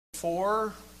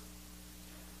4.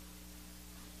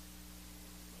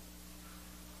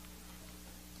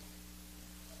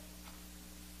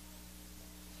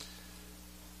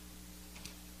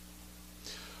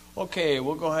 Okay,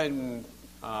 we'll go ahead and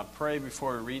pray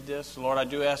before we read this. Lord, I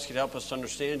do ask you to help us to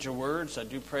understand your words. I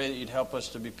do pray that you'd help us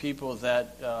to be people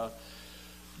that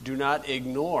do not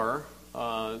ignore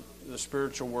the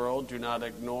spiritual world, do not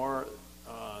ignore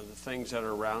the things that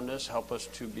are around us. Help us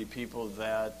to be people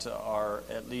that are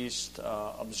at least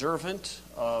observant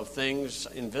of things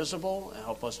invisible, and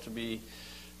help us to be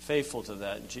faithful to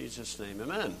that. In Jesus' name,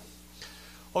 amen.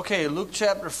 Okay, Luke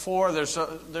chapter 4,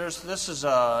 this is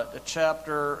a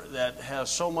chapter that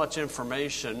has so much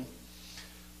information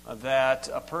that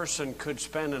a person could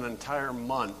spend an entire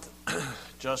month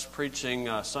just preaching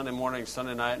Sunday morning,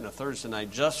 Sunday night, and a Thursday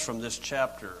night just from this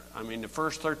chapter. I mean, the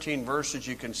first 13 verses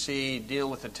you can see deal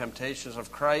with the temptations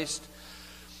of Christ.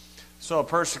 So a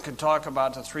person can talk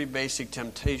about the 3 basic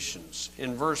temptations.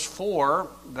 In verse 4,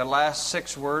 the last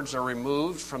 6 words are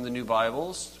removed from the New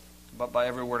Bibles, but by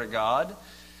every word of God.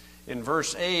 In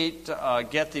verse 8,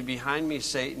 get thee behind me,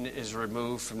 Satan, is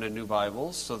removed from the New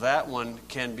Bibles. So that one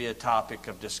can be a topic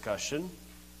of discussion.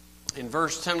 In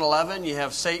verse 10 and 11, you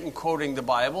have Satan quoting the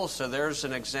Bible. So there's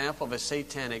an example of a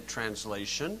satanic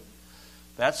translation.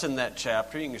 That's in that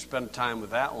chapter. You can spend time with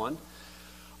that one.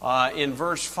 In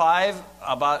verse 5,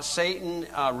 about Satan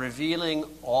revealing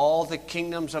all the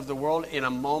kingdoms of the world in a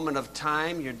moment of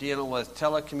time. You're dealing with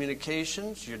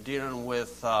telecommunications. You're dealing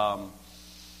with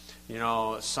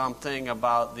something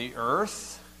about the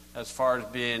earth as far as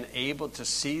being able to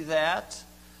see that.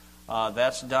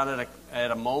 That's done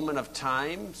at a moment of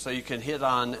time. So you can hit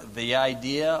on the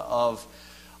idea of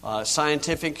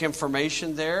scientific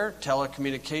information there,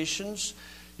 telecommunications.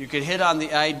 You can hit on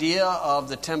the idea of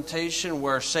the temptation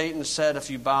where Satan said, if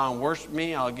you bow and worship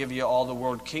me, I'll give you all the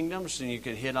world kingdoms. And you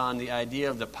can hit on the idea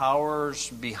of the powers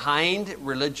behind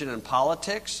religion and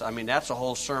politics. I mean, that's a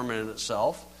whole sermon in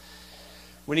itself.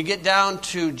 When you get down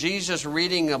to Jesus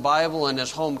reading a Bible in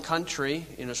his home country,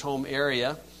 in his home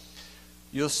area,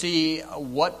 you'll see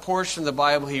what portion of the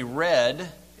Bible he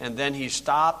read, and then he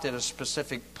stopped at a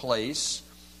specific place.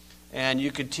 And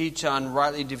you could teach on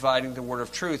rightly dividing the word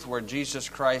of truth, where Jesus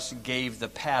Christ gave the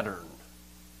pattern.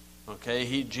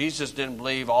 Okay, Jesus didn't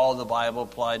believe all the Bible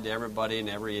applied to everybody in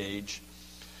every age.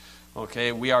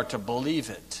 Okay, we are to believe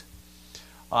it.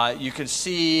 You can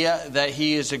see that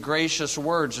he is a gracious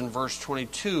words in verse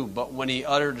 22, but when he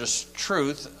uttered his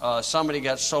truth, somebody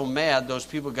got so mad, those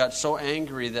people got so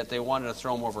angry that they wanted to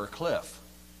throw him over a cliff.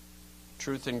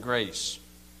 Truth and grace.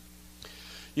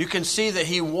 You can see that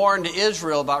he warned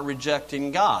Israel about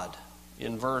rejecting God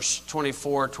in verse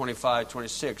 24, 25,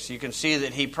 26. You can see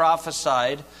that he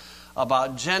prophesied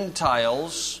about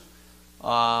Gentiles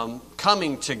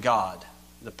coming to God,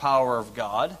 the power of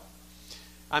God.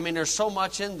 I mean, there's so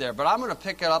much in there, but I'm going to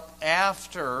pick it up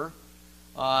after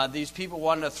these people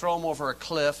wanted to throw him over a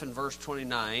cliff in verse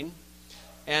 29,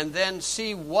 and then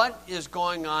see what is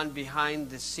going on behind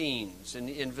the scenes in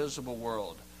the invisible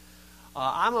world.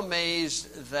 I'm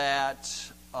amazed that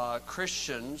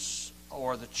Christians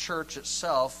or the church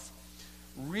itself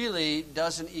really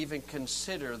doesn't even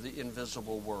consider the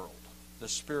invisible world, the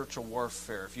spiritual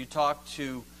warfare. If you talk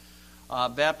to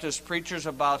Baptist preachers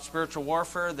about spiritual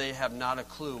warfare, they have not a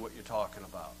clue what you're talking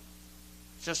about.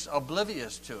 Just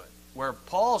oblivious to it. Where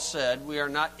Paul said, we are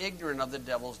not ignorant of the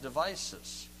devil's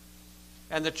devices.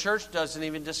 And the church doesn't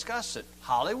even discuss it.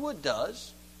 Hollywood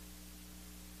does.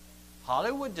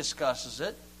 Hollywood discusses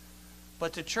it,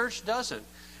 but the church doesn't.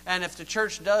 And if the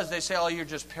church does, they say, oh, you're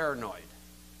just paranoid.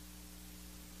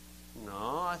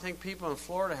 No, I think people in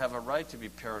Florida have a right to be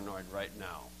paranoid right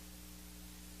now.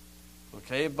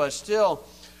 Okay, but still,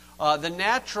 the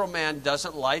natural man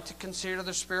doesn't like to consider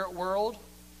the spirit world.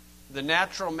 The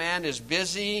natural man is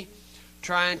busy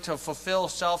trying to fulfill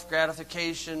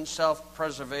self-gratification,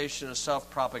 self-preservation, and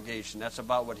self-propagation. That's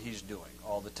about what he's doing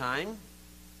all the time.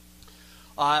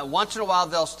 Once in a while,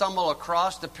 they'll stumble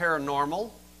across the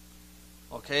paranormal,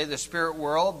 okay, the spirit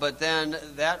world, but then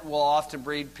that will often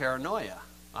breed paranoia.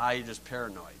 You're just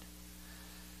paranoid.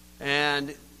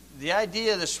 And the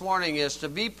idea this morning is to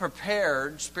be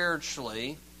prepared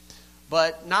spiritually,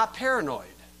 but not paranoid.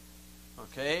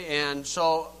 Okay? And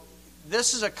so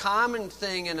this is a common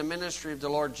thing in the ministry of the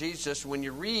Lord Jesus. When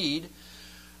you read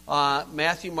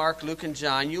Matthew, Mark, Luke, and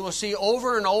John, you will see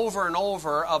over and over and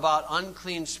over about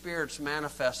unclean spirits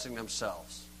manifesting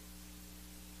themselves.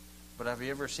 But have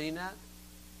you ever seen that?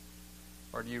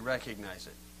 Or do you recognize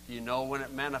it? Do you know when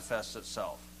it manifests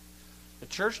itself? The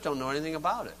church don't know anything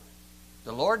about it.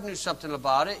 The Lord knew something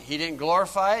about it. He didn't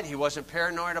glorify it. He wasn't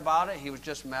paranoid about it. He was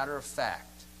just matter of fact.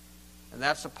 And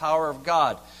that's the power of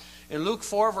God. In Luke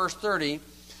 4, verse 30,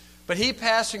 but he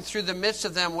passing through the midst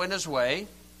of them went his way,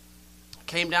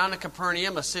 came down to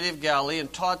Capernaum, a city of Galilee,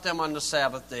 and taught them on the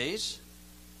Sabbath days.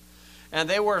 And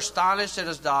they were astonished at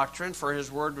his doctrine, for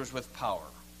his word was with power.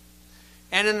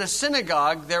 And in the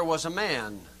synagogue there was a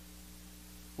man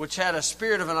which had a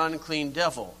spirit of an unclean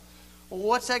devil. Well,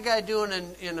 what's that guy doing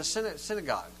in a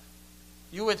synagogue?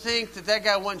 You would think that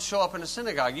guy wouldn't show up in a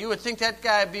synagogue. You would think that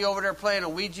guy would be over there playing a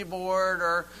Ouija board,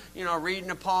 or reading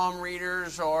the palm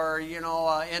readers, or in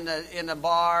the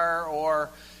bar, or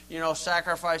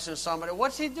sacrificing somebody.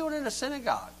 What's he doing in a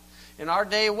synagogue? In our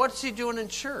day, what's he doing in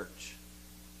church?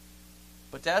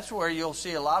 But that's where you'll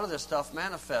see a lot of this stuff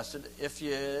manifested if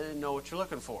you know what you're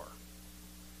looking for.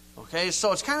 Okay,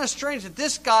 so it's kind of strange that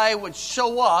this guy would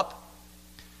show up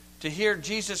to hear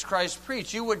Jesus Christ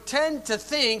preach. You would tend to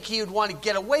think he would want to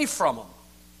get away from him.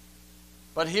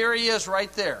 But here he is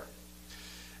right there.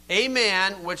 A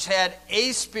man which had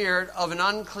a spirit of an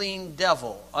unclean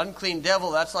devil. Unclean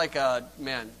devil, that's like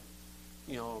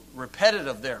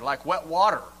repetitive there, like wet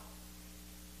water.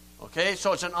 Okay,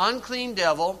 so it's an unclean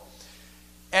devil,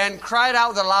 and cried out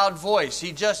with a loud voice.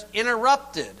 He just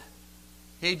interrupted.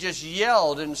 He just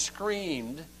yelled and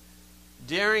screamed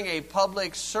during a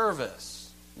public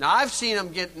service. Now, I've seen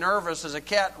him get nervous as a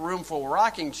cat in a room full of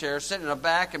rocking chairs, sit in the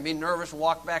back and be nervous and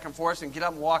walk back and forth and get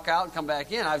up and walk out and come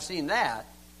back in. I've seen that.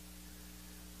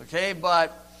 Okay,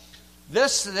 but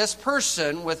this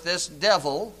person with this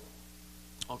devil,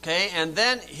 okay, and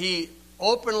then he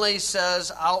openly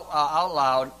says out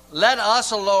loud, "Let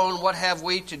us alone, what have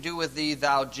we to do with thee,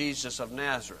 thou Jesus of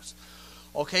Nazareth?"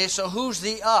 Okay, so who's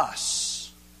the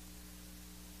us?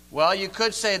 Well, you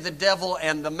could say the devil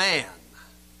and the man.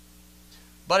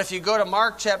 But if you go to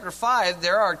Mark chapter 5,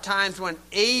 there are times when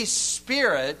a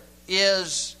spirit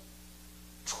is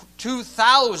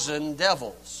 2,000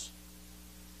 devils.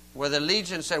 Where the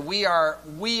legion said, we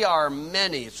are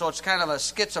many. So it's kind of a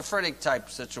schizophrenic type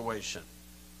situation.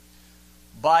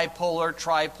 Bipolar,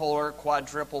 tripolar,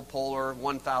 quadruple polar,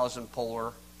 1,000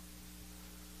 polar.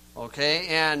 Okay,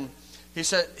 and he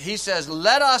says,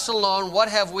 "Let us alone, what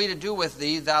have we to do with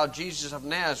thee, thou Jesus of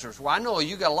Nazareth?" Well, I know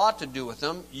you got a lot to do with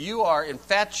him. You are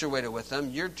infatuated with him.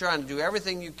 You're trying to do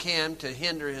everything you can to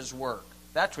hinder his work.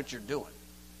 That's what you're doing.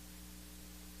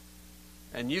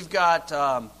 And you've got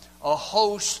a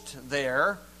host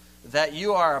there that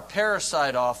you are a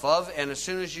parasite off of, and as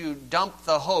soon as you dump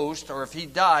the host, or if he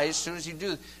dies, as soon as you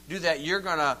do that, you're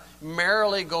going to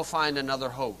merrily go find another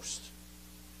host.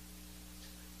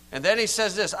 And then he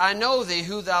says this, "I know thee,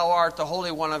 who thou art, the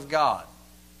Holy One of God."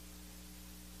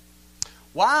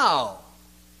 Wow.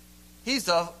 He's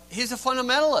a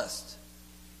fundamentalist.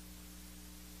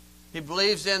 He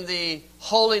believes in the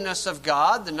holiness of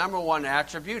God, the number one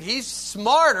attribute. He's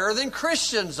smarter than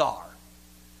Christians are.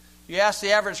 You ask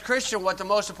the average Christian what the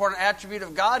most important attribute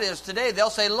of God is today, they'll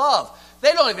say love.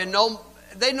 They don't even know,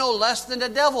 they know less than the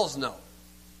devils know.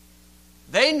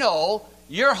 They know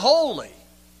you're holy.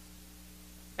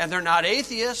 And they're not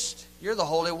atheists. You're the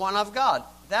Holy One of God.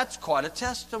 That's quite a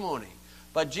testimony.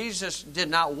 But Jesus did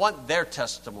not want their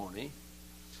testimony.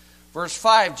 Verse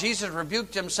 5, Jesus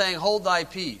rebuked him, saying, "Hold thy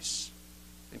peace,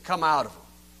 and come out of him."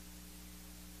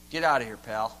 Get out of here,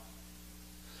 pal.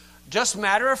 Just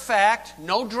matter of fact,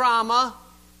 no drama,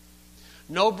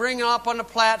 no bringing up on the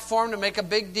platform to make a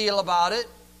big deal about it,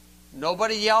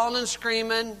 nobody yelling and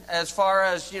screaming as far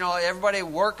as, everybody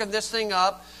working this thing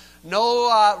up,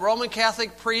 no Roman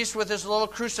Catholic priest with his little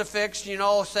crucifix,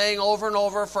 saying over and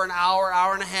over for an hour,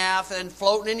 hour and a half, and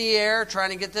floating in the air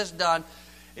trying to get this done.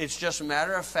 It's just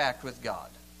matter of fact with God.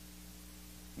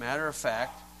 Matter of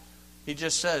fact. He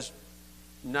just says,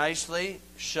 nicely,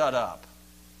 shut up.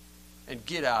 And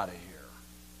get out of here.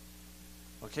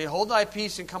 Okay, hold thy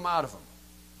peace and come out of him.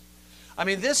 I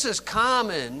mean, this is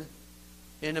common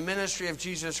in the ministry of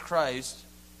Jesus Christ,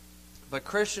 but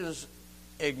Christians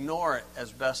ignore it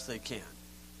as best they can.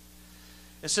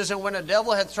 It says, "And when the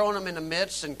devil had thrown him in the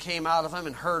midst and came out of him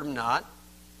and heard him not,"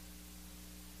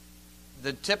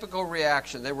 the typical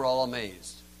reaction, they were all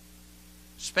amazed.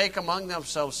 "Spake among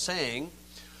themselves, saying,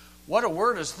 What a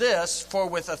word is this? For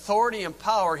with authority and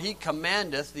power he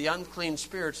commandeth the unclean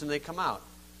spirits, and they come out."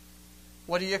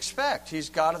 What do you expect? He's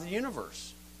God of the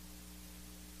universe.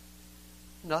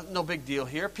 No big deal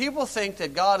here. People think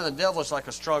that God and the devil is like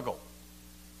a struggle.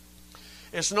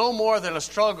 It's no more than a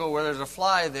struggle where there's a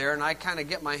fly there, and I kind of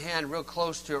get my hand real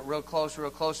close to it, real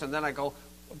close, and then I go.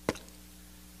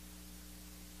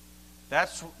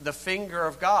 That's the finger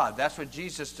of God. That's what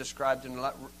Jesus described in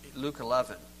Luke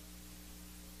 11.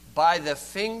 By the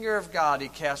finger of God, he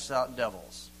casts out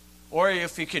devils. Or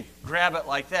if you can grab it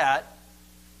like that,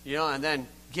 and then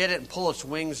get it and pull its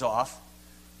wings off,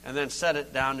 and then set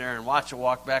it down there and watch it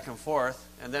walk back and forth,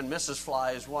 and then Mrs.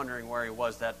 Fly is wondering where he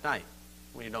was that night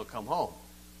when you don't come home.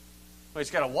 Well,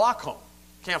 he's got to walk home.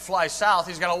 Can't fly south,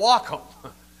 he's got to walk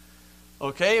home.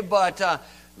 Okay, but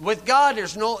with God,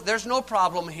 there's no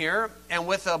problem here, and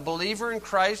with a believer in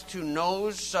Christ who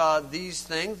knows these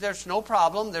things, there's no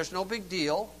problem, there's no big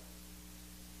deal.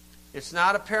 It's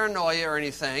not a paranoia or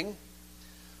anything.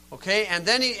 Okay, and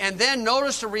then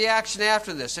notice the reaction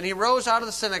after this. And he rose out of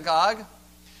the synagogue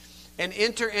and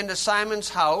entered into Simon's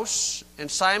house.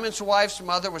 And Simon's wife's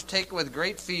mother was taken with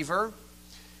great fever,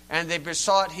 and they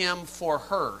besought him for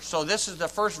her. So this is the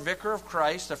first vicar of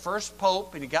Christ, the first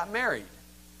pope, and he got married.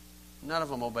 None of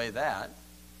them obey that.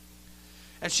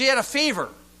 And she had a fever.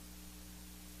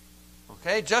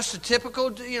 Okay, just a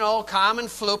typical, common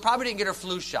flu. Probably didn't get her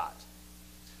flu shot.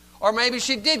 Or maybe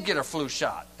she did get her flu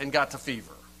shot and got the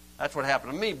fever. That's what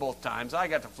happened to me both times. I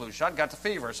got the flu shot, got the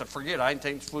fever. I said, forget it, I ain't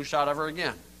taking the flu shot ever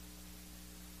again.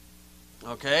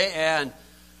 Okay, and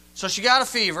so she got a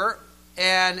fever,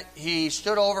 and he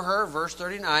stood over her, verse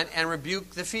 39, and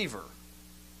rebuked the fever.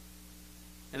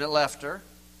 And it left her,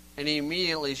 and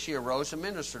immediately she arose and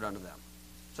ministered unto them.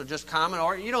 So just common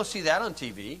order. You don't see that on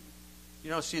TV. You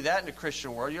don't see that in the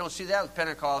Christian world. You don't see that with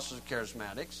Pentecostals and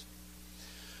Charismatics.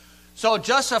 So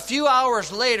just a few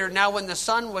hours later, now when the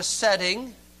sun was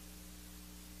setting,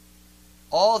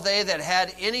 all they that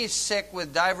had any sick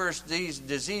with divers these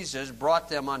diseases brought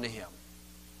them unto him.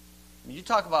 You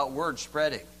talk about word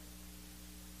spreading.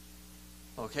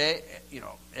 Okay,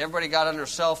 everybody got on their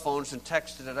cell phones and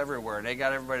texted it everywhere, and they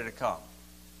got everybody to come.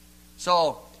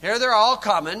 So here they're all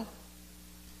coming.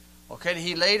 Okay, and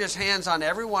he laid his hands on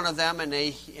every one of them, and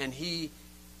he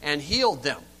healed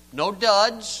them. No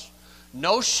duds.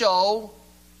 No show,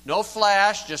 no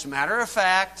flash, just matter of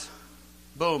fact.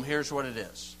 Boom, here's what it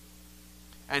is.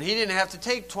 And he didn't have to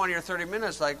take 20 or 30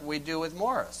 minutes like we do with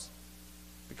Morris,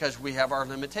 because we have our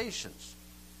limitations.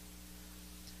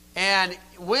 And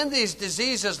when these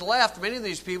diseases left, many of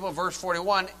these people, verse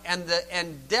 41,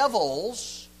 and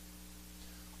devils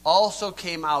also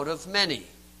came out of many,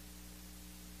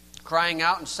 crying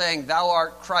out and saying, Thou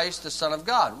art Christ, the Son of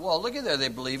God. Well, look at there. They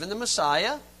believe in the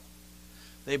Messiah.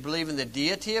 They believe in the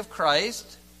deity of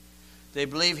Christ. They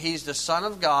believe He's the Son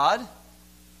of God.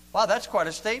 Wow, that's quite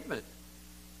a statement.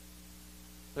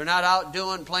 They're not out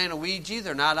playing a Ouija.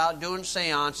 They're not out doing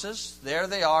seances. There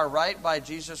they are, right by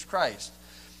Jesus Christ.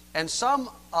 And some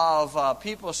of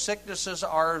people's sicknesses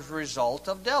are as a result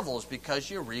of devils, because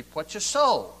you reap what you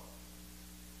sow.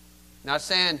 Not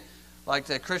saying like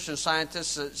the Christian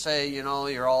scientists that say,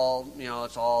 you're all,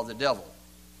 it's all the devil.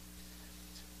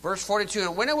 Verse 42,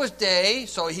 and when it was day,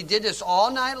 so he did this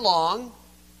all night long,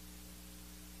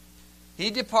 he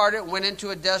departed, went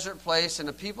into a desert place, and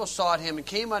the people sought him, and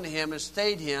came unto him, and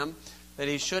stayed him, that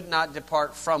he should not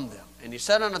depart from them. And he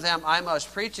said unto them, I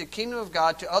must preach the kingdom of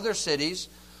God to other cities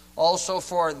also,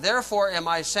 for therefore am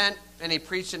I sent. And he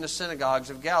preached in the synagogues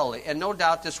of Galilee. And no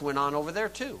doubt this went on over there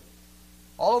too.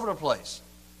 All over the place.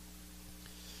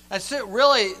 And so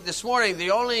really, this morning,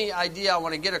 the only idea I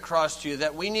want to get across to you,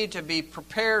 that we need to be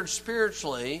prepared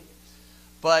spiritually,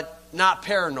 but not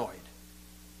paranoid.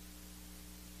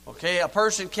 Okay, a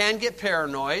person can get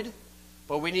paranoid,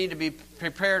 but we need to be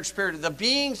prepared spiritually. The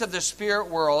beings of the spirit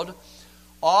world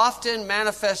often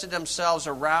manifested themselves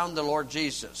around the Lord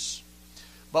Jesus.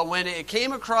 But when it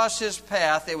came across his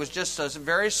path, it was just a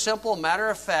very simple matter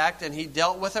of fact, and he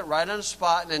dealt with it right on the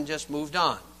spot and then just moved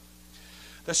on.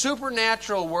 The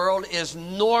supernatural world is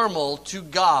normal to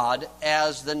God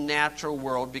as the natural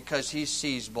world, because he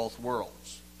sees both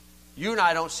worlds. You and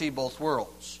I don't see both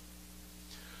worlds.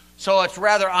 So it's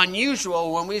rather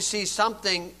unusual when we see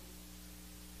something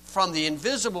from the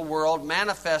invisible world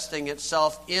manifesting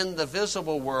itself in the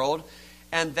visible world,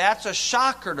 and that's a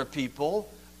shocker to people,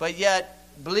 but yet,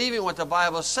 believing what the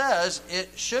Bible says, it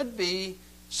should be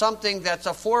something that's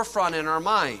a forefront in our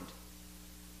mind.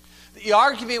 The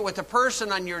argument with the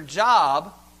person on your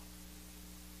job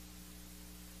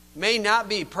may not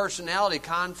be personality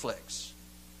conflicts.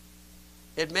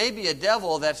 It may be a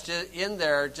devil that's just in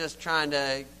there just trying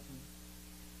to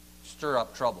stir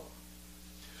up trouble.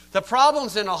 The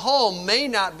problems in a home may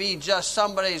not be just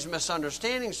somebody's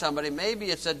misunderstanding somebody. Maybe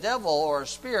it's a devil or a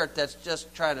spirit that's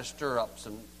just trying to stir up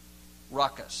some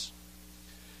ruckus.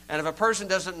 And if a person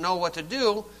doesn't know what to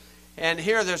do, and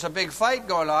here there's a big fight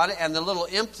going on, and the little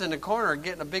imps in the corner are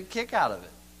getting a big kick out of it.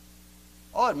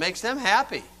 Oh, it makes them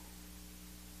happy.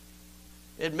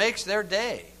 It makes their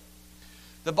day.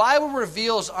 The Bible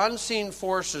reveals unseen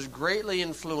forces greatly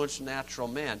influence natural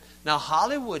man. Now,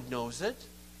 Hollywood knows it.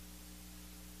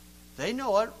 They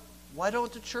know it. Why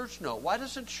don't the church know? Why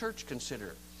doesn't the church consider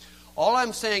it? All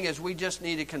I'm saying is we just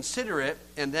need to consider it,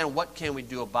 and then what can we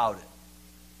do about it?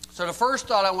 So the first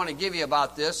thought I want to give you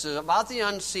about this is about the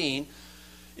unseen,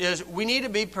 is we need to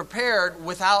be prepared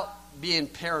without being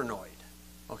paranoid.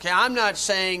 Okay, I'm not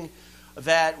saying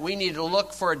that we need to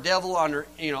look for a devil under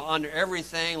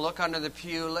everything, look under the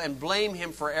pew, and blame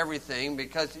him for everything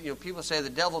because people say the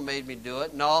devil made me do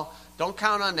it. No, don't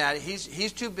count on that.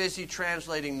 He's too busy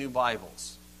translating new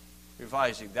Bibles,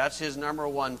 revising. That's his number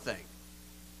one thing.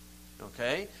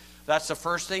 Okay, that's the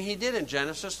first thing he did in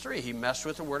Genesis 3. He messed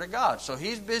with the Word of God. So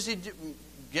he's busy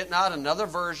getting out another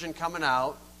version coming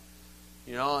out.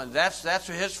 And that's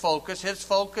his focus. His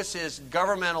focus is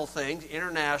governmental things,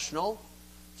 international.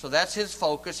 So that's his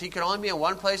focus. He can only be in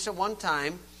one place at one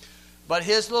time. But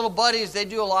his little buddies, they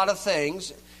do a lot of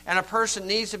things. And a person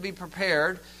needs to be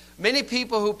prepared. Many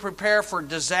people who prepare for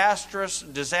disastrous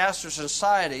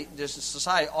society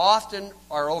often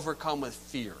are overcome with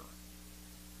fear.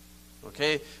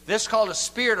 Okay? This is called a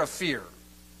spirit of fear.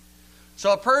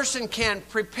 So a person can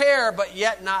prepare but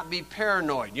yet not be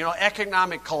paranoid.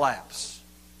 Economic collapse.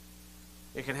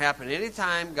 It can happen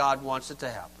anytime God wants it to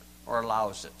happen or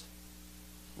allows it.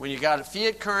 When you got a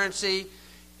fiat currency,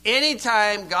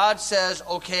 anytime God says,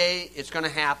 okay, it's going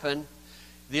to happen.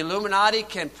 The Illuminati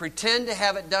can pretend to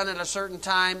have it done at a certain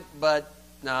time, but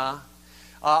nah.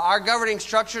 Our governing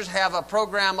structures have a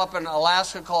program up in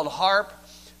Alaska called HARP.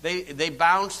 They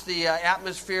bounce the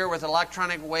atmosphere with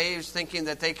electronic waves, thinking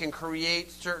that they can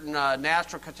create certain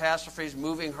natural catastrophes,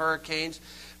 moving hurricanes.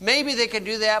 Maybe they can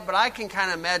do that, but I can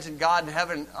kind of imagine God in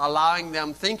heaven allowing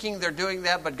them, thinking they're doing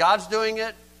that, but God's doing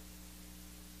it.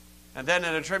 And then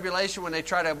in a tribulation, when they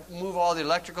try to move all the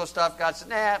electrical stuff, God said,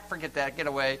 nah, forget that, get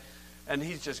away. And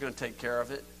he's just going to take care of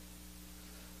it.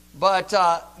 But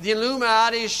the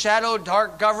Illuminati's shadow,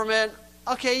 dark government,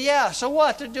 okay, yeah, so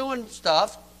what? They're doing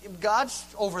stuff. God's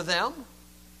over them.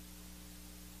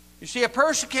 You see, a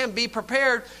person can be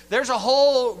prepared. There's a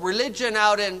whole religion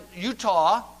out in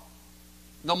Utah,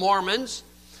 the Mormons.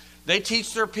 They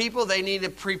teach their people they need to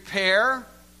prepare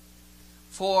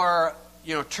for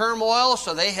turmoil.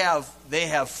 So they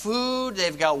have food,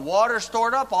 they've got water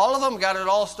stored up. All of them got it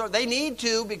all stored. They need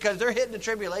to because they're hitting the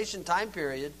tribulation time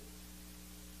period.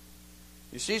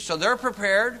 You see, so they're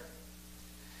prepared.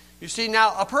 You see,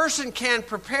 now a person can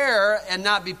prepare and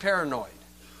not be paranoid.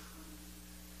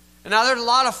 And now there's a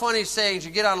lot of funny sayings. You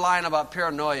get online about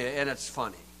paranoia and it's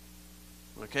funny.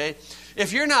 Okay?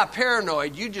 If you're not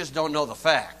paranoid, you just don't know the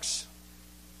facts.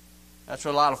 That's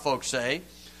what a lot of folks say.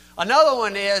 Another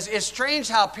one is, it's strange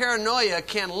how paranoia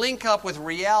can link up with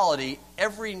reality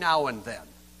every now and then.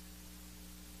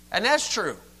 And that's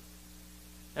true.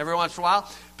 Every once in a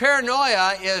while.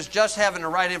 Paranoia is just having the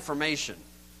right information.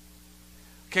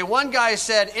 Okay, one guy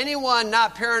said, anyone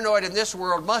not paranoid in this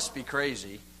world must be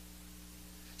crazy.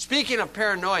 Speaking of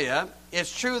paranoia,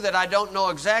 it's true that I don't know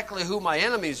exactly who my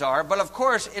enemies are, but of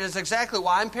course it is exactly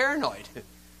why I'm paranoid.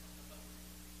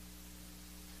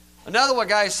 Another one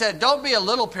guy said, don't be a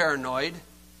little paranoid.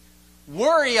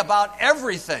 Worry about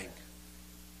everything.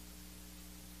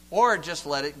 Or just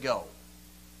let it go.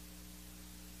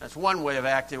 That's one way of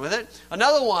acting with it.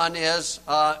 Another one is,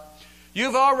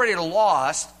 you've already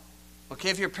lost. Okay,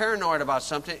 if you're paranoid about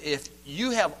something, if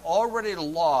you have already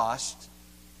lost,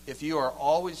 if you are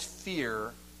always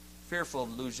fearful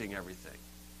of losing everything,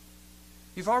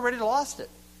 you've already lost it.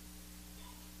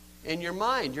 In your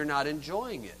mind, you're not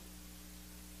enjoying it.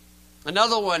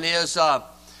 Another one is a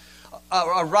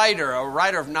writer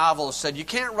of novels said, you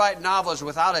can't write novels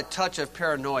without a touch of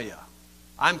paranoia.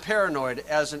 I'm paranoid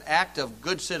as an act of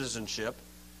good citizenship,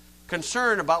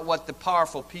 concerned about what the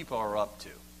powerful people are up to.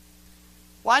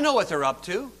 Well, I know what they're up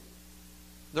to.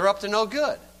 They're up to no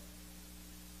good.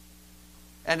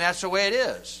 And that's the way it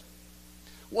is.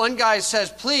 One guy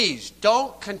says, please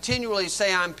don't continually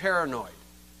say I'm paranoid.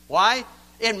 Why?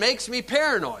 It makes me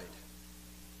paranoid.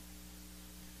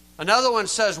 Another one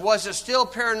says, was it still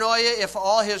paranoia if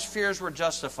all his fears were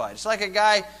justified? It's like a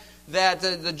guy that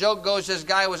the joke goes, this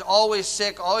guy was always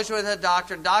sick, always with a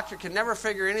doctor. Doctor can never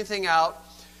figure anything out.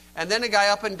 And then the guy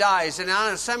up and dies. And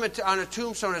on a cemetery, on a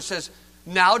tombstone it says,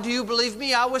 now do you believe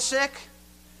me I was sick?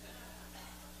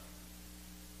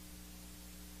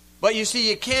 But you see,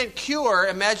 you can't cure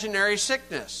imaginary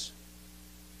sickness.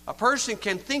 A person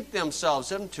can think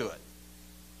themselves into it.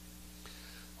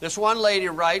 This one lady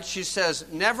writes, she says,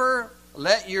 never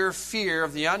let your fear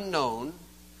of the unknown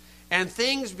and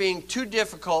things being too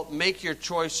difficult make your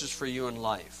choices for you in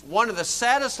life. One of the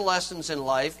saddest lessons in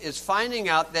life is finding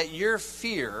out that your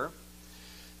fear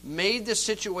made the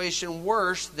situation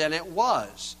worse than it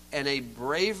was, and a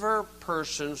braver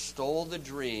person stole the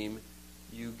dream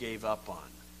you gave up on.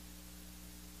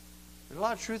 There's a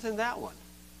lot of truth in that one.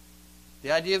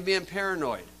 The idea of being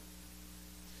paranoid.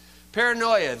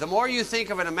 Paranoia, the more you think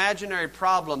of an imaginary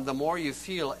problem, the more you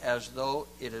feel as though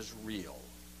it is real.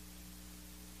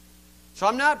 So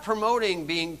I'm not promoting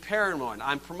being paranoid.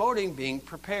 I'm promoting being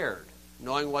prepared,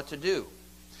 knowing what to do.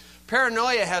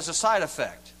 Paranoia has a side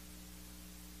effect.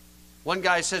 One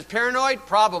guy says, paranoid?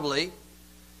 Probably.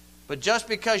 But just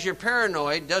because you're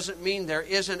paranoid doesn't mean there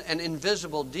isn't an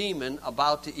invisible demon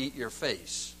about to eat your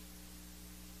face.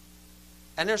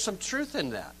 And there's some truth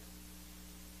in that.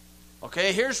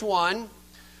 Okay, here's one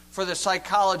for the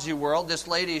psychology world. This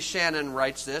lady, Shannon,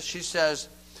 writes this. She says,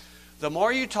 the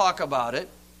more you talk about it,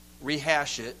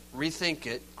 rehash it, rethink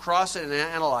it, cross it and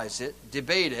analyze it,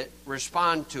 debate it,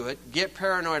 respond to it, get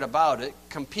paranoid about it,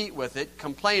 compete with it,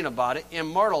 complain about it,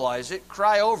 immortalize it,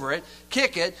 cry over it,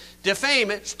 kick it,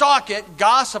 defame it, stalk it,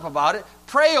 gossip about it,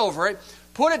 pray over it,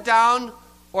 put it down,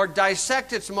 or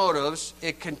dissect its motives,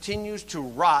 it continues to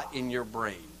rot in your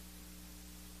brain.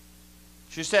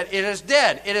 She said, it is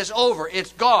dead, it is over,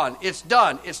 it's gone, it's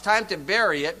done, it's time to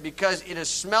bury it because it is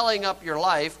smelling up your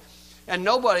life, and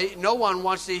no one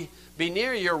wants to be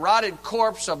near your rotted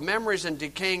corpse of memories and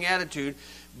decaying attitude.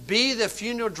 Be the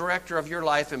funeral director of your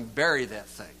life and bury that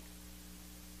thing.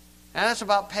 And that's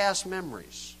about past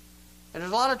memories. And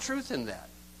there's a lot of truth in that.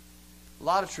 A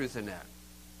lot of truth in that.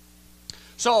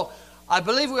 So, I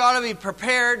believe we ought to be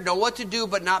prepared, know what to do,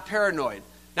 but not paranoid.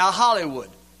 Now, Hollywood.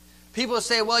 People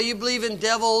say, well, you believe in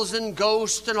devils and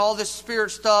ghosts and all this spirit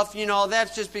stuff. You know,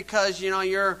 that's just because,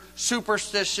 you're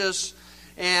superstitious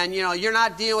and, you're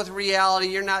not dealing with reality.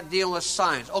 You're not dealing with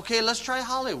science. Okay, let's try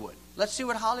Hollywood. Let's see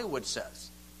what Hollywood says.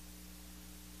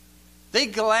 They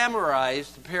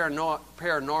glamorize the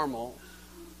paranormal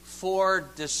for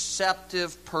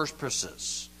deceptive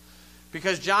purposes.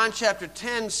 Because John chapter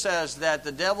 10 says that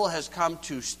the devil has come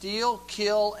to steal,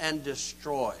 kill, and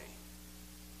destroy.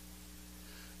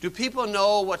 Do people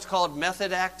know what's called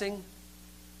method acting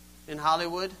in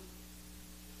Hollywood?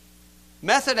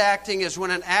 Method acting is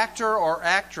when an actor or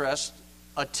actress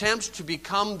attempts to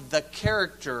become the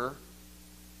character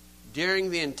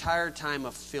during the entire time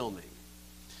of filming.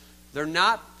 They're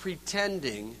not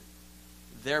pretending,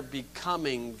 they're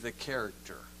becoming the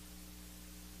character.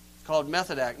 It's called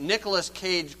method act. Nicolas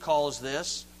Cage calls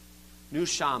this new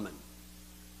shaman.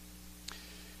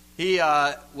 He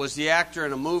was the actor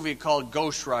in a movie called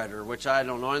Ghost Rider, which I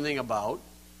don't know anything about.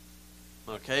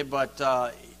 Okay,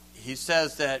 but he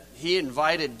says that he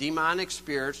invited demonic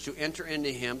spirits to enter into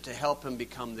him to help him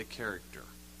become the character.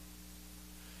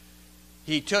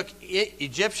 He took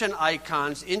Egyptian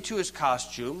icons into his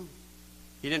costume.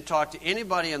 He didn't talk to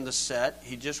anybody on the set.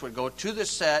 He just would go to the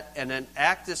set and then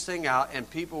act this thing out, and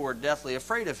people were deathly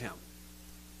afraid of him.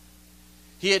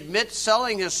 He admits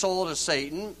selling his soul to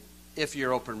Satan, if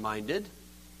you're open-minded.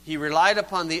 He relied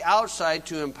upon the outside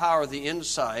to empower the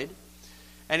inside.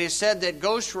 And he said that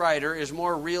Ghost Rider is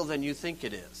more real than you think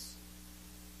it is.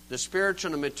 The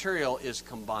spiritual and material is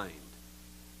combined.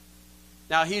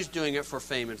 Now, he's doing it for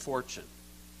fame and fortune.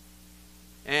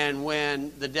 And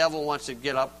when the devil wants to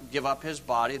give up his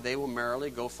body, they will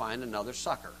merrily go find another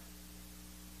sucker.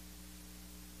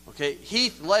 Okay,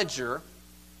 Heath Ledger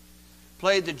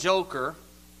played the Joker,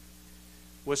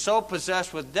 was so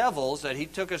possessed with devils that he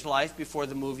took his life before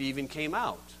the movie even came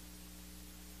out.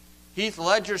 Heath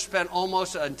Ledger spent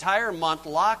almost an entire month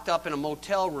locked up in a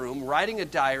motel room writing a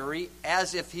diary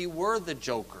as if he were the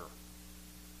Joker.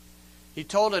 He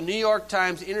told a New York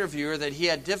Times interviewer that he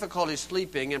had difficulty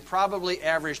sleeping and probably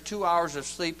averaged 2 hours of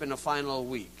sleep in the final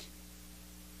week.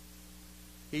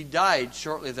 He died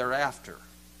shortly thereafter.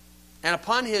 And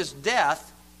upon his death,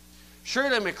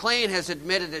 Shirley MacLaine has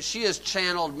admitted that she has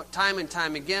channeled time and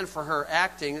time again for her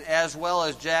acting, as well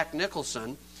as Jack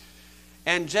Nicholson.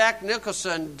 And Jack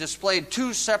Nicholson displayed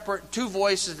two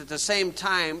voices at the same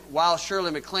time while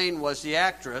Shirley MacLaine was the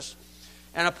actress.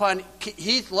 And upon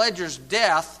Heath Ledger's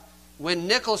death, when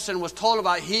Nicholson was told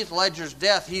about Heath Ledger's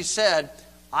death, he said,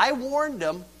 I warned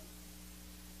them.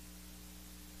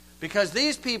 Because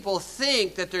these people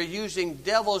think that they're using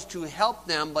devils to help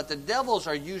them, but the devils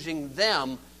are using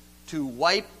them to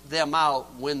wipe them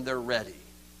out when they're ready.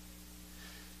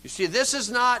 You see, this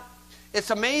is not... It's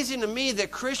amazing to me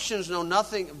that Christians know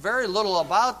very little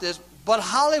about this, but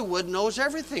Hollywood knows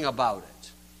everything about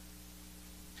it.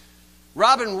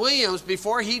 Robin Williams,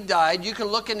 before he died, you can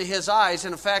look into his eyes,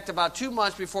 and in fact, about 2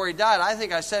 months before he died, I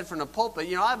think I said from the pulpit,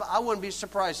 I wouldn't be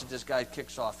surprised if this guy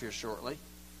kicks off here shortly.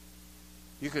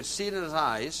 You could see it in his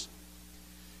eyes.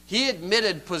 He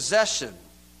admitted possession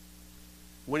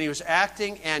when he was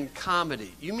acting and comedy.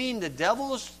 You mean the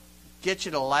devils get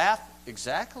you to laugh?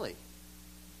 Exactly.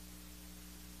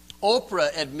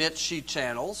 Oprah admits she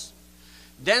channels.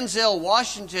 Denzel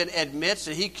Washington admits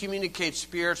that he communicates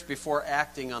spirits before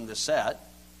acting on the set.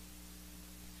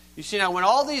 You see, now when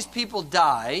all these people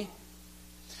die,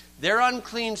 their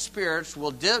unclean spirits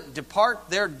will depart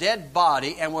their dead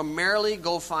body and will merely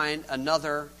go find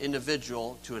another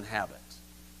individual to inhabit.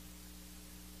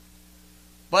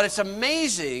 But it's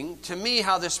amazing to me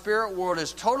how the spirit world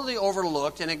is totally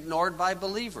overlooked and ignored by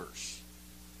believers.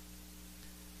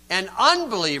 And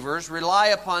unbelievers rely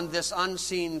upon this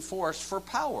unseen force for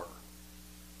power.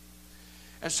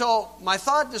 And so my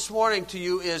thought this morning to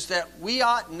you is that we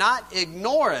ought not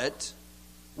ignore it.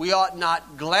 We ought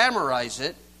not glamorize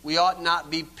it. We ought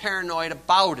not be paranoid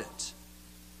about it.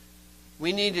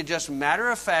 We need to just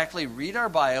matter-of-factly read our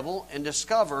Bible and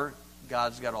discover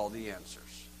God's got all the answers.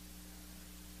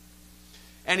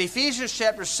 And Ephesians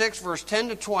chapter 6, verse 10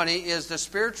 to 20 is the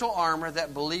spiritual armor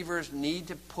that believers need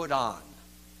to put on.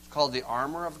 It's called the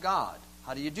armor of God.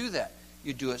 How do you do that?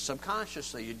 You do it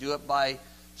subconsciously. You do it by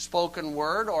spoken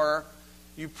word, or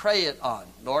you pray it on.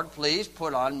 Lord, please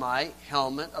put on my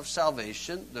helmet of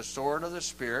salvation, the sword of the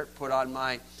Spirit, put on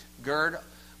gird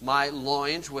my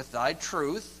loins with thy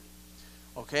truth.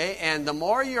 Okay, and the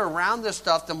more you're around this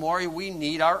stuff, the more we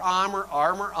need our armor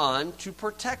on to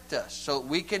protect us, so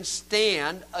we can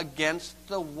stand against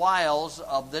the wiles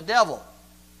of the devil.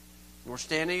 We're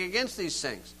standing against these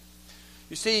things.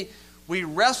 You see, we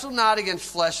wrestle not against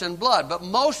flesh and blood, but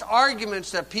most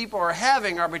arguments that people are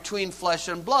having are between flesh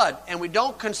and blood, and we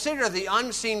don't consider the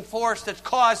unseen force that's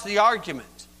caused the argument.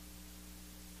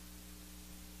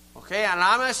 Okay, and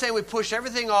I'm not saying we push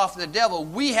everything off the devil.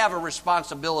 We have a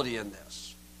responsibility in this.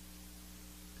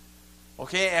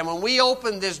 Okay, and when we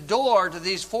open this door to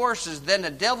these forces, then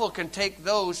the devil can take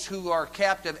those who are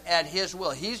captive at his will.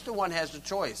 He's the one who has the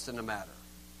choice in the matter.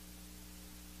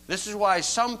 This is why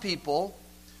some people,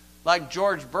 like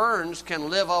George Burns,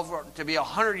 can live over to be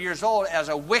 100 years old as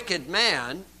a wicked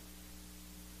man.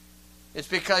 It's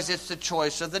because it's the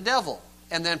choice of the devil.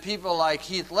 And then people like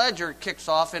Heath Ledger kicks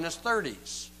off in his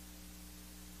 30s.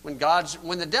 When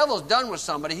the devil's done with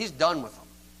somebody, he's done with them.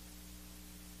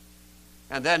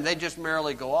 And then they just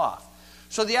merrily go off.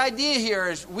 So the idea here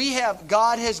is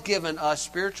God has given us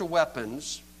spiritual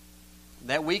weapons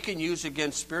that we can use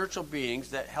against spiritual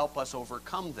beings that help us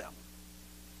overcome them.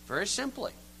 Very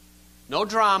simply. No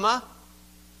drama,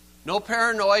 no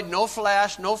paranoid, no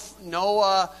flash, no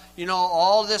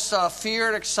all this fear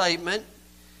and excitement.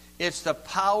 It's the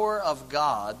power of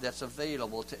God that's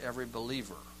available to every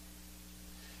believer.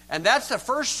 And that's the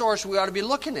first source we ought to be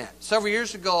looking at. Several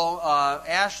years ago,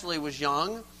 Ashley was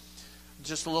young,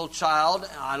 just a little child.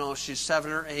 I don't know if she's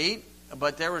 7 or 8,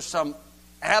 but there was some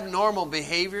abnormal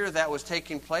behavior that was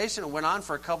taking place, and it went on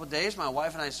for a couple of days. My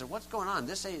wife and I said, "What's going on?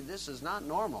 This is not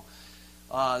normal.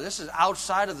 This is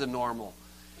outside of the normal."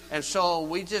 And so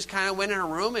we just kind of went in a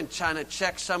room and trying to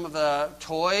check some of the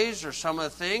toys or some of the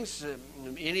things,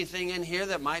 anything in here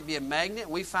that might be a magnet.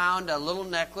 We found a little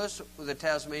necklace with a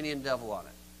Tasmanian devil on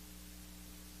it.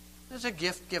 There's a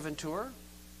gift given to her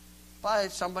by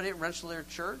somebody at Rensselaer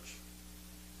Church.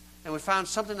 And we found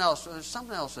something else. There's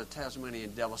something else, a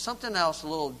Tasmanian devil. Something else a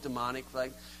little demonic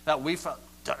like that we found.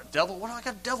 Devil? What do I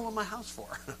got a devil in my house for?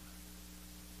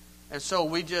 And so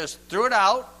we just threw it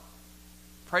out,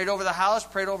 prayed over the house,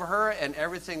 prayed over her, and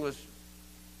everything was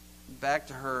back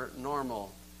to her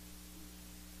normal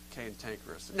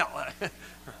cantankerous. No.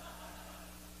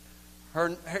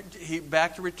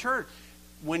 Back to return.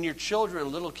 When your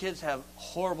children, little kids, have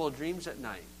horrible dreams at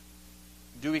night,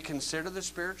 do we consider the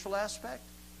spiritual aspect?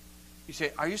 You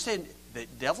say, are you saying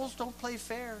that devils don't play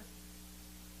fair?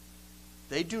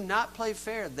 They do not play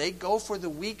fair. They go for the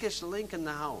weakest link in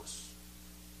the house.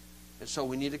 And so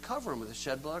we need to cover them with the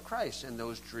shed blood of Christ, and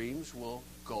those dreams will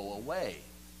go away.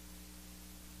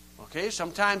 Okay,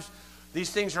 sometimes these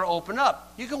things are open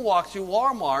up. You can walk through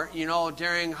Walmart,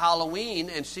 during Halloween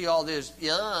and see all this,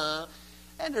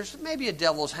 and there's maybe a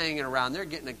devil's hanging around there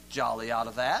getting a jolly out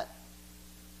of that.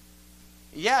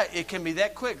 Yeah, it can be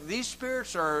that quick. These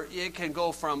spirits it can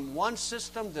go from one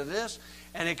system to this,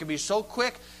 and it can be so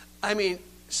quick. I mean,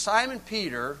 Simon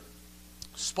Peter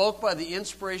spoke by the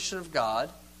inspiration of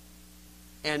God,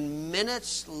 and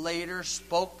minutes later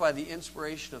spoke by the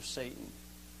inspiration of Satan.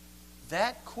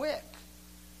 That quick.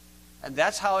 And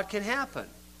that's how it can happen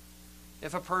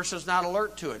if a person is not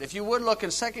alert to it. If you would look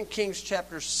in 2 Kings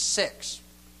chapter 6.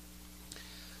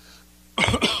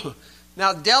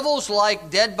 Now, devils like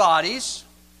dead bodies.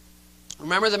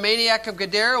 Remember the maniac of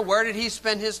Gadara? Where did he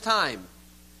spend his time?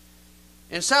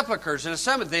 in sepulchres, in a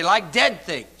cemetery. They like dead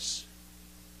things.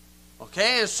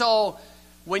 Okay, and so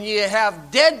when you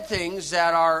have dead things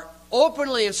that are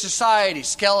openly in society,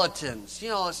 skeletons,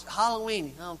 it's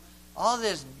Halloween, all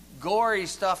this gory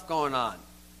stuff going on.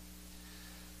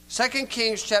 2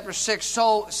 Kings chapter 6.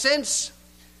 So since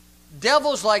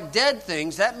devils like dead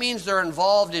things, that means they're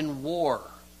involved in war.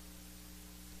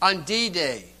 On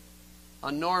D-Day,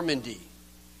 on Normandy,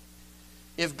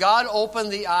 if God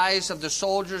opened the eyes of the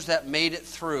soldiers that made it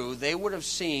through, they would have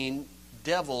seen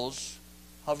devils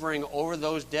hovering over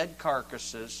those dead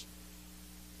carcasses,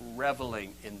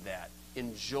 reveling in that,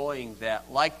 enjoying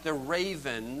that, like the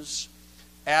ravens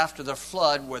after the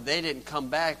flood, where they didn't come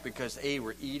back because they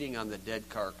were eating on the dead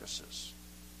carcasses.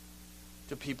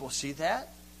 Do people see that?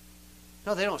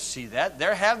 No, they don't see that.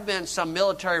 There have been some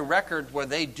military records where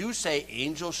they do say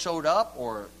angels showed up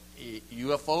or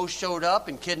UFOs showed up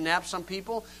and kidnapped some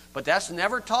people, but that's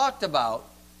never talked about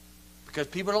because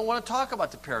people don't want to talk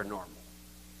about the paranormal.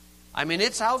 I mean,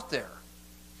 it's out there.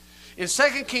 In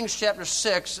 2 Kings chapter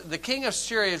 6, the king of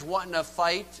Syria is wanting to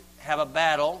fight, have a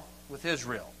battle with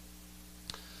Israel.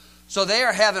 So they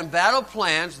are having battle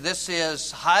plans. This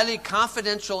is highly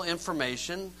confidential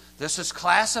information. This is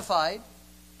classified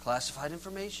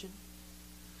information.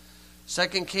 2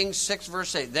 Kings 6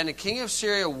 verse 8. Then the king of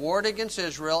Syria warred against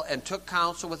Israel and took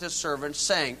counsel with his servants,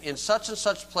 saying, in such and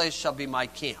such place shall be my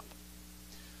camp.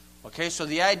 Okay, so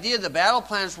the idea, the battle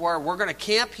plans were, we're going to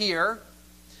camp here,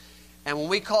 and when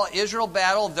we call Israel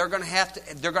battle, they're going to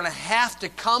have to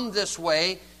come this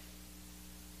way,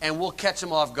 and we'll catch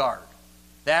them off guard.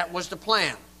 That was the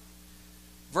plan.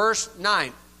 Verse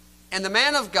 9. And the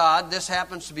man of God, this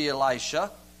happens to be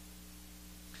Elisha,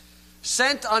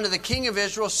 sent unto the king of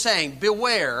Israel, saying,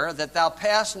 beware that thou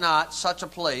pass not such a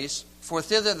place, for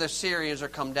thither the Syrians are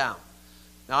come down.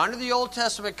 Now, under the Old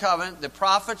Testament covenant, the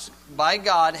prophets by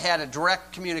God had a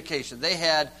direct communication. They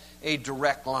had a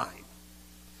direct line.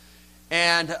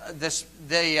 And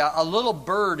a little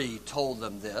birdie told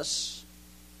them this.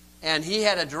 And he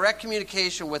had a direct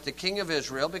communication with the king of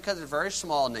Israel because it's a very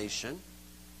small nation.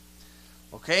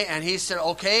 Okay, and he said,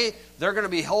 okay, they're going to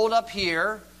be holed up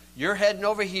here. You're heading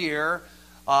over here.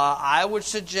 I would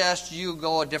suggest you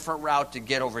go a different route to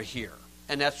get over here.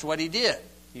 And that's what he did.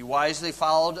 He wisely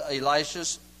followed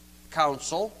Elisha's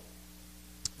counsel.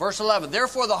 Verse 11,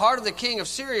 therefore the heart of the king of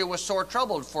Syria was sore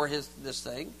troubled for this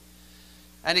thing.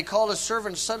 And he called his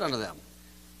servants and said unto them,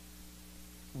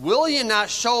 will ye not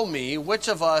show me which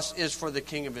of us is for the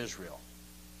king of Israel?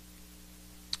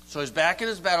 So he's back in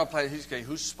his battle plan. He's going,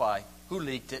 who's spy? Who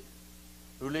leaked it?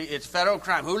 It's federal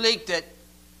crime. Who leaked it?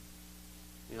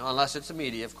 Unless it's the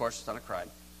media, of course, it's not a crime.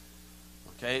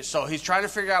 Okay, so he's trying to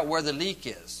figure out where the leak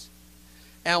is.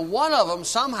 And one of them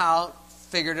somehow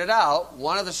figured it out.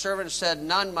 One of the servants said,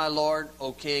 none, my lord,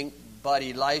 O king, but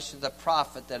Elisha the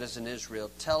prophet that is in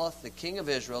Israel telleth the king of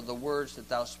Israel the words that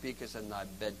thou speakest in thy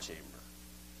bedchamber.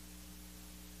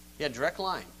 He had a direct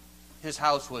line. His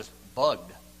house was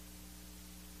bugged.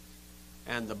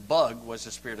 And the bug was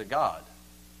the Spirit of God.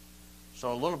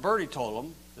 So a little birdie told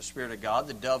him, the Spirit of God.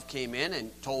 The dove came in and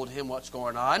told him what's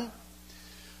going on.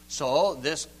 So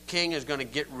this king is going to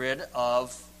get rid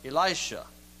of Elisha,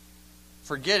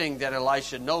 forgetting that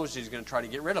Elisha knows he's going to try to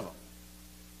get rid of him.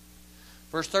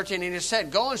 Verse 13, and he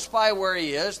said, go and spy where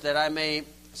he is, that I may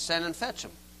send and fetch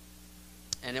him.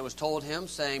 And it was told him,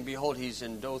 saying, behold, he's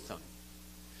in Dothan.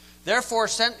 Therefore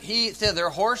sent he thither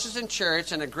horses and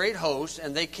chariots and a great host,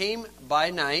 and they came by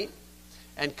night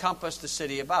and compassed the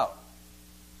city about.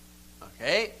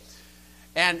 Okay?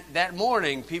 And that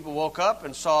morning, people woke up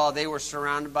and saw they were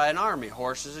surrounded by an army,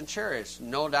 horses and chariots.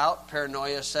 No doubt,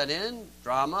 paranoia set in,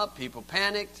 drama, people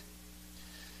panicked.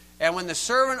 And when the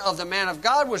servant of the man of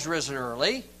God was risen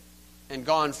early and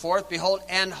gone forth, behold,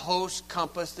 an host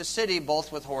compassed the city,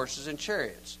 both with horses and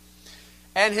chariots.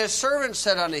 And his servant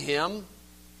said unto him,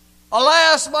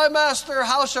 alas, my master,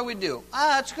 how shall we do?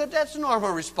 That's good. That's a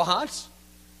normal response.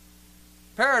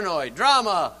 Paranoid,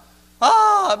 drama.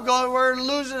 We're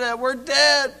losing it. We're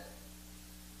dead.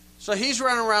 So he's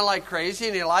running around like crazy,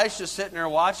 and Elisha's sitting there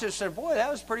watching and said, boy, that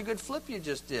was a pretty good flip you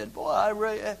just did.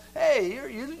 Boy,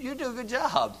 you do a good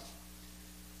job.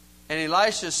 And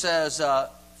Elisha says,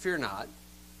 fear not.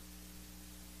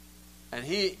 And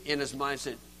he, in his mind,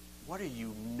 said, what are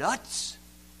you, nuts?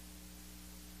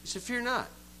 He said, fear not.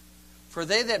 For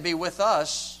they that be with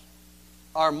us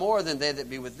are more than they that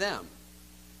be with them.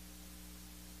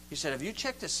 He said, have you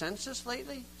checked the census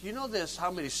lately? Do you know this? How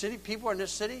many people are in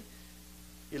this city?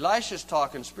 Elisha's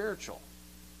talking spiritual.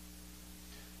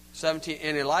 17,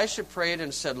 and Elisha prayed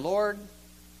and said, Lord,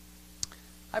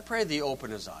 I pray thee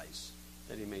open his eyes,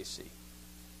 that he may see.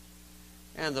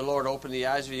 And the Lord opened the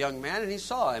eyes of a young man, and he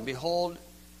saw, and behold,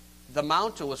 the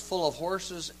mountain was full of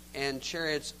horses and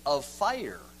chariots of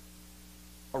fire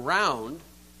around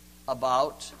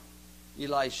about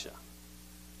Elisha.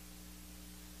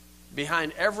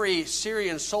 Behind every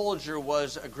Syrian soldier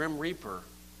was a grim reaper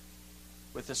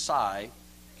with a sigh,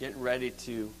 getting ready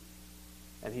to,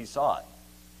 and he saw it.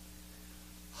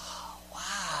 Oh,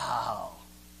 wow.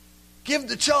 Give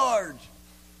the charge.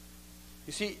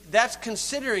 You see, that's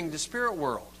considering the spirit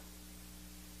world.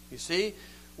 You see,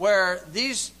 where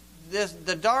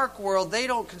the dark world, they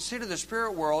don't consider the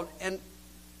spirit world, and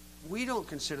we don't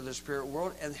consider the spirit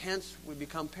world, and hence we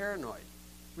become paranoid.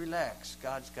 Relax.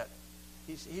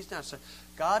 He's not saying,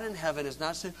 God in heaven is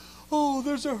not saying, oh,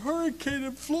 there's a hurricane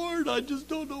in Florida, I just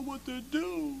don't know what to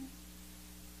do.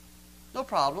 No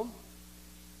problem.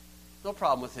 No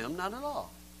problem with him, not at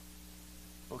all.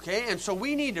 Okay, and so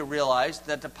we need to realize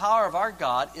that the power of our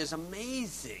God is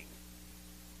amazing.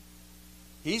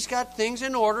 He's got things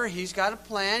in order. He's got a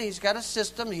plan. He's got a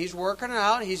system. He's working it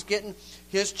out. He's getting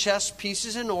his chess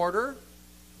pieces in order.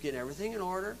 Getting everything in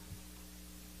order.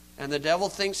 And the devil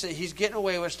thinks that he's getting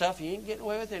away with stuff. He ain't getting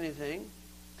away with anything.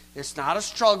 It's not a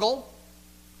struggle.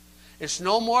 It's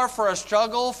no more for a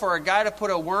struggle for a guy to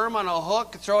put a worm on a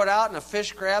hook, throw it out, and a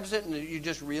fish grabs it, and you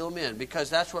just reel him in. Because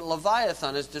that's what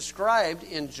Leviathan is described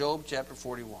in Job chapter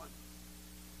 41.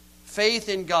 Faith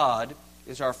in God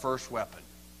is our first weapon.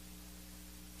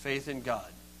 Faith in God.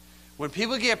 When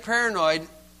people get paranoid,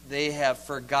 they have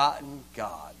forgotten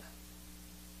God.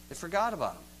 They forgot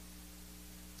about Him.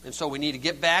 And so we need to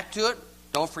get back to it.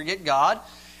 Don't forget God.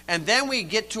 And then we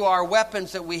get to our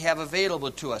weapons that we have available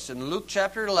to us. In Luke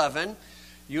chapter 11,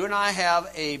 you and I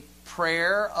have a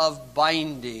prayer of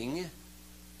binding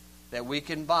that we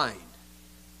can bind.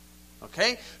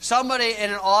 Okay? Somebody in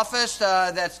an office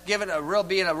that's being a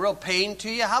real pain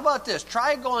to you, how about this?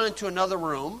 Try going into another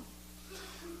room.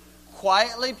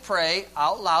 Quietly pray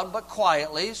out loud, but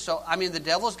quietly. So, the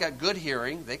devil's got good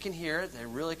hearing. They can hear it. They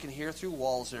really can hear through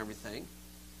walls and everything.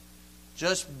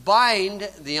 Just bind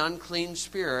the unclean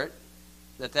spirit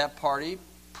that party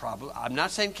probably... I'm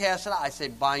not saying cast it out. I say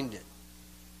bind it.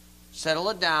 Settle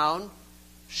it down.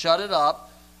 Shut it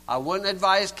up. I wouldn't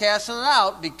advise casting it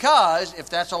out because if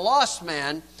that's a lost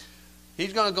man,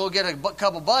 he's going to go get a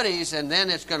couple buddies and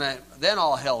then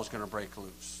all hell is going to break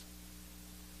loose.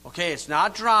 Okay, it's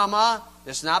not drama.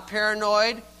 It's not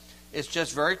paranoid. It's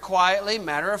just very quietly,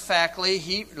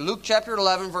 matter-of-factly. Luke chapter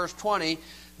 11, verse 20...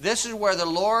 This is where the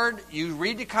Lord, you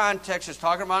read the context, it's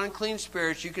talking about unclean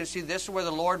spirits. You can see this is where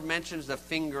the Lord mentions the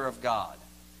finger of God,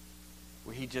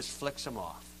 where He just flicks them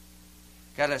off.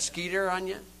 Got a skeeter on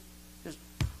you?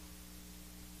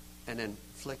 And then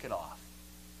flick it off.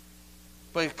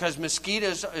 Because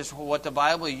mosquitoes is what the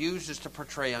Bible uses to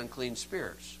portray unclean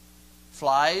spirits.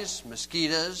 Flies,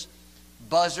 mosquitoes,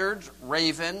 buzzards,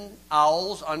 raven,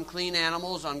 owls, unclean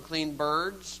animals, unclean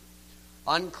birds,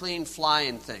 unclean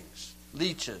flying things.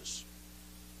 Leeches.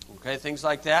 Okay, things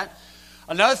like that.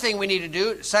 Another thing we need to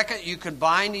do, second, you can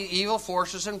bind the evil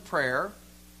forces in prayer.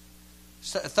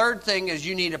 Third thing is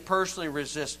you need to personally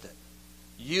resist it.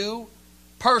 You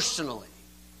personally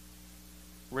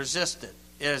resist it.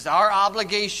 It is our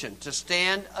obligation to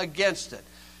stand against it.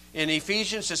 In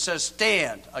Ephesians it says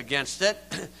stand against it.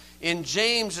 In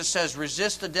James it says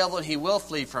resist the devil and he will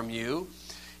flee from you.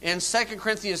 In 2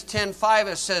 Corinthians 10:5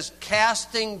 it says,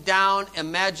 casting down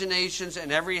imaginations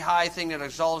and every high thing that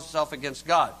exalts itself against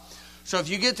God. So if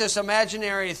you get this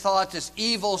imaginary thought, this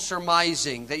evil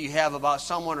surmising that you have about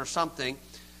someone or something,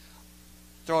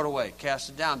 throw it away, cast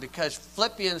it down. Because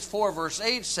Philippians 4 verse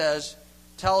 8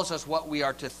 tells us what we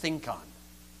are to think on.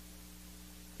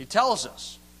 He tells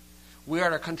us we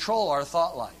are to control our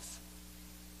thought life.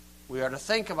 We are to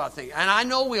think about things. And I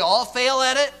know we all fail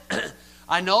at it.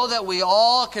 I know that we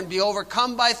all can be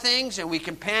overcome by things and we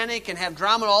can panic and have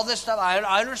drama and all this stuff.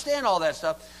 I understand all that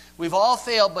stuff. We've all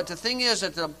failed, but the thing is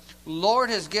that the Lord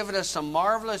has given us some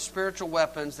marvelous spiritual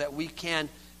weapons that we can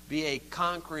be a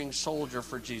conquering soldier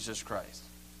for Jesus Christ.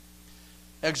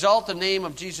 Exalt the name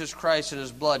of Jesus Christ and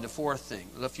His blood, the fourth thing.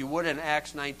 If you would, in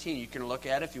Acts 19, you can look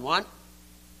at it if you want.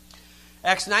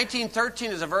 Acts 19:13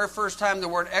 is the very first time the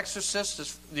word exorcist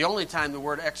is the only time the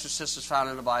word exorcist is found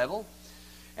in the Bible.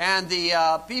 And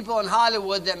the people in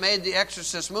Hollywood that made the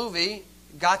Exorcist movie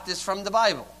got this from the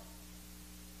Bible.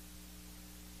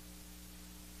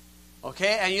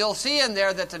 Okay, and you'll see in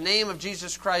there that the name of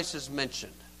Jesus Christ is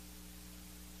mentioned.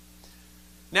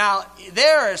 Now,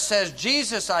 there it says,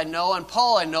 Jesus I know and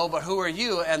Paul I know, but who are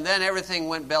you? And then everything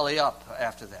went belly up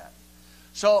after that.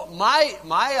 So my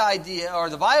idea, or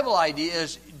the Bible idea,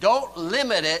 is don't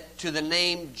limit it to the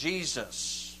name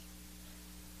Jesus.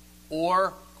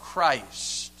 or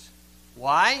Christ.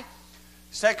 Why?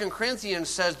 2 Corinthians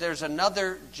says there's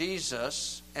another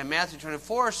Jesus, and Matthew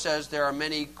 24 says there are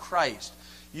many Christ.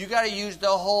 You got to use the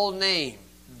whole name,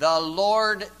 the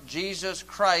Lord Jesus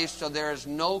Christ, so there is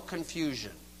no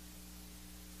confusion.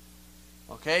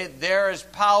 Okay? There is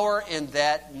power in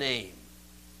that name.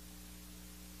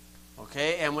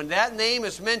 Okay? And when that name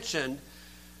is mentioned,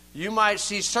 you might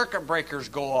see circuit breakers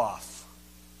go off.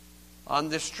 On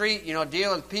the street,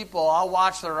 dealing with people, I'll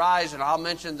watch their eyes and I'll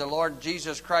mention the Lord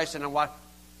Jesus Christ, and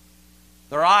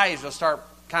their eyes will start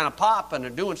kind of popping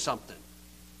and doing something.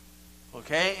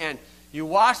 Okay? And you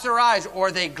watch their eyes,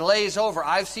 or they glaze over.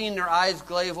 I've seen their eyes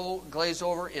glaze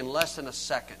over in less than a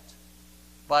second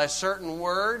by a certain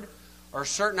word or a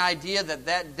certain idea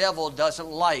that devil doesn't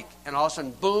like. And all of a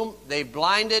sudden, boom, they're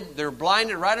blinded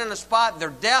right on the spot. They're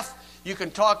deaf. You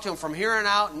can talk to them from here on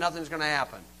out and nothing's going to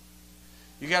happen.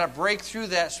 You got to break through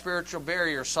that spiritual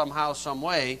barrier somehow, some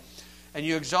way, and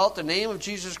you exalt the name of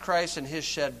Jesus Christ and His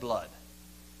shed blood.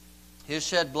 His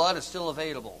shed blood is still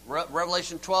available.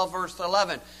 Revelation 12, verse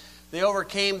 11. They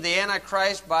overcame the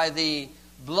Antichrist by the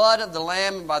blood of the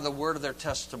Lamb and by the word of their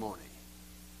testimony.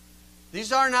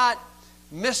 These are not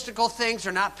mystical things.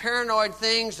 They're not paranoid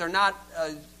things. They're not,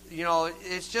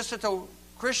 it's just that the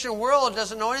Christian world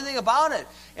doesn't know anything about it.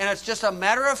 And it's just a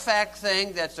matter-of-fact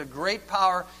thing that's a great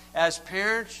power. As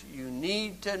parents, you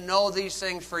need to know these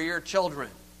things for your children.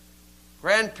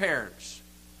 Grandparents,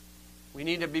 we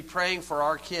need to be praying for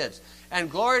our kids. And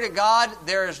glory to God,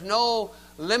 there is no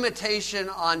limitation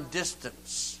on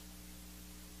distance.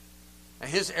 And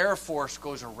His Air Force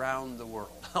goes around the world,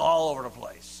 all over the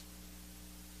place.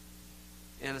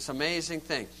 And it's an amazing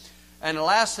thing. And the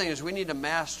last thing is we need to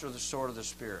master the sword of the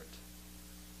Spirit.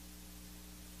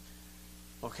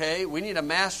 Okay, we need to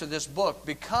master this book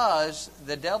because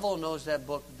the devil knows that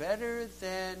book better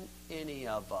than any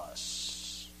of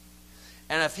us.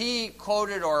 And if he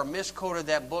quoted or misquoted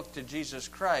that book to Jesus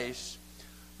Christ,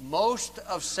 most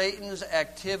of Satan's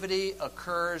activity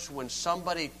occurs when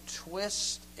somebody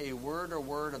twists a word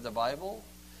of the Bible.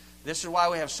 This is why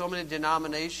we have so many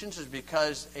denominations, is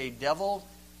because a devil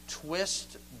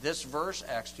twists this verse,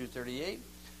 Acts 2:38.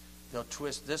 They'll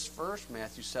twist this verse,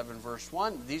 Matthew 7, verse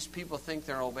 1. These people think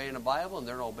they're obeying the Bible, and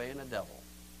they're obeying the devil.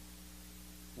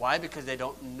 Why? Because they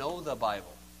don't know the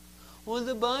Bible. Well,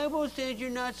 the Bible says you're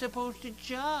not supposed to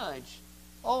judge.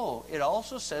 Oh, it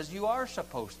also says you are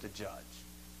supposed to judge.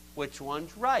 Which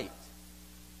one's right?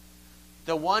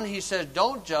 The one He says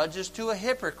don't judge is to a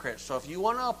hypocrite. So if you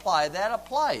want to apply that,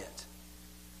 apply it.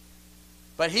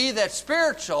 But he that's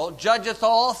spiritual judgeth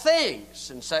all things,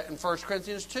 in 1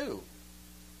 Corinthians 2.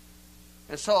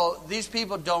 And so these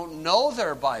people don't know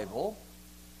their Bible,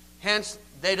 hence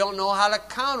they don't know how to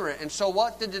counter it. And so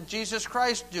what did Jesus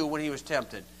Christ do when He was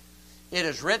tempted? It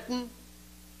is written,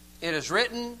 it is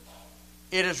written,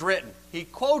 it is written. He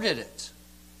quoted it.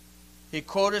 He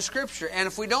quoted Scripture. And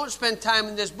if we don't spend time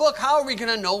in this book, how are we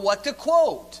going to know what to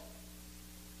quote?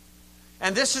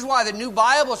 And this is why the new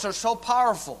Bibles are so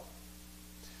powerful.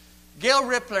 Gail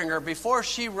Ripplinger, before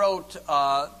she wrote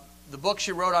the book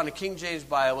she wrote on the King James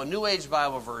Bible, New Age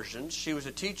Bible versions. She was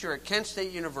a teacher at Kent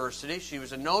State University. She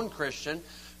was a known Christian.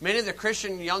 Many of the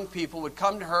Christian young people would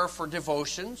come to her for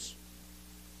devotions.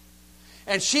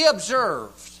 And she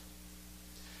observed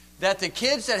that the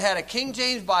kids that had a King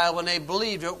James Bible and they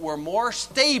believed it were more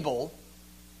stable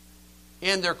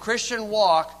in their Christian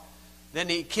walk than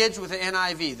the kids with the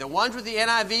NIV. The ones with the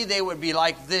NIV, they would be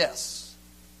like this.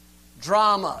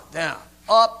 Drama, down,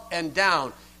 up and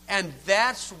down. And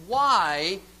that's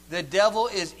why the devil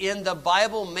is in the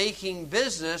Bible-making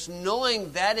business,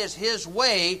 knowing that is his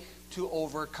way to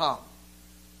overcome.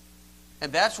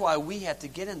 And that's why we have to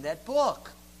get in that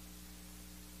book.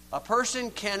 A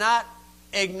person cannot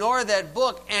ignore that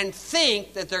book and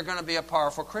think that they're going to be a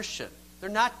powerful Christian. They're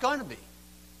not going to be.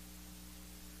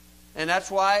 And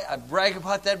that's why I brag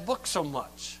about that book so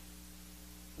much.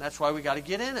 That's why we got to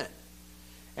get in it.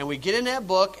 And we get in that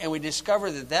book and we discover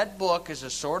that that book is a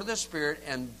sword of the Spirit,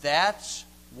 and that's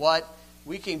what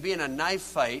we can be in a knife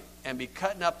fight and be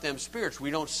cutting up them spirits.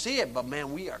 We don't see it, but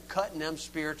man, we are cutting them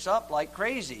spirits up like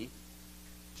crazy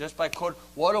just by quoting.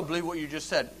 Well, I don't believe what you just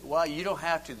said. Well, you don't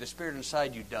have to. The Spirit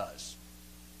inside you does.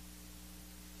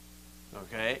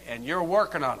 Okay? And you're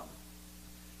working on them.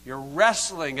 You're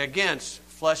wrestling against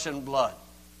flesh and blood.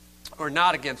 Or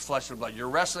not against flesh and blood. You're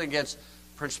wrestling against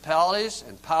principalities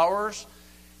and powers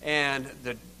and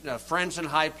the friends in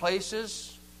high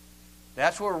places.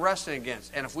 That's what we're wrestling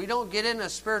against. And if we don't get in a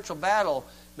spiritual battle,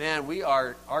 man,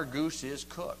 our goose is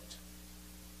cooked.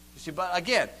 You see, but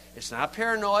again, it's not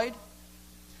paranoid.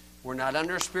 We're not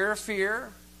under a spirit of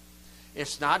fear.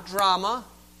 It's not drama.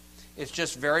 It's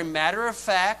just very matter of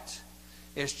fact.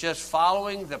 It's just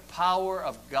following the power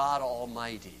of God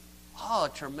Almighty. Oh, a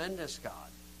tremendous God.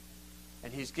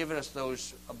 And He's given us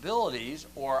those abilities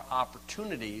or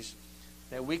opportunities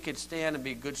that we could stand and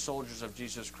be good soldiers of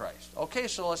Jesus Christ. Okay,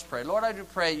 so let's pray. Lord, I do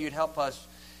pray You'd help us,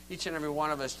 each and every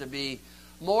one of us, to be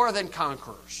more than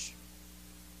conquerors.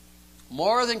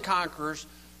 More than conquerors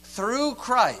through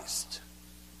Christ.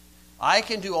 I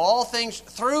can do all things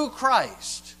through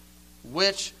Christ,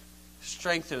 which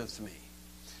strengtheneth me.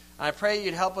 I pray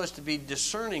You'd help us to be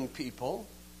discerning people,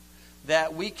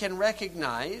 that we can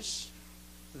recognize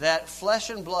that flesh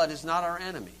and blood is not our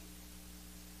enemy.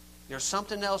 There's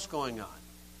something else going on.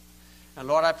 And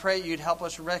Lord, I pray You'd help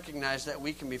us recognize that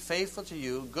we can be faithful to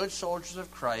You, good soldiers of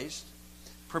Christ,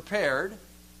 prepared,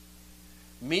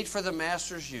 meet for the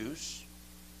Master's use,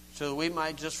 so that we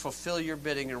might just fulfill Your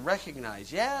bidding and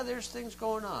recognize, yeah, there's things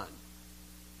going on,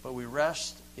 but we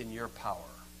rest in Your power.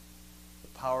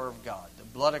 The power of God, the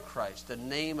blood of Christ, the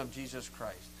name of Jesus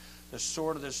Christ, the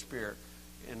sword of the Spirit.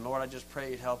 And Lord, I just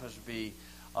pray You'd help us be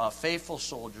faithful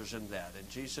soldiers in that. In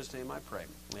Jesus' name I pray.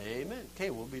 Amen. Okay,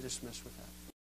 we'll be dismissed with that.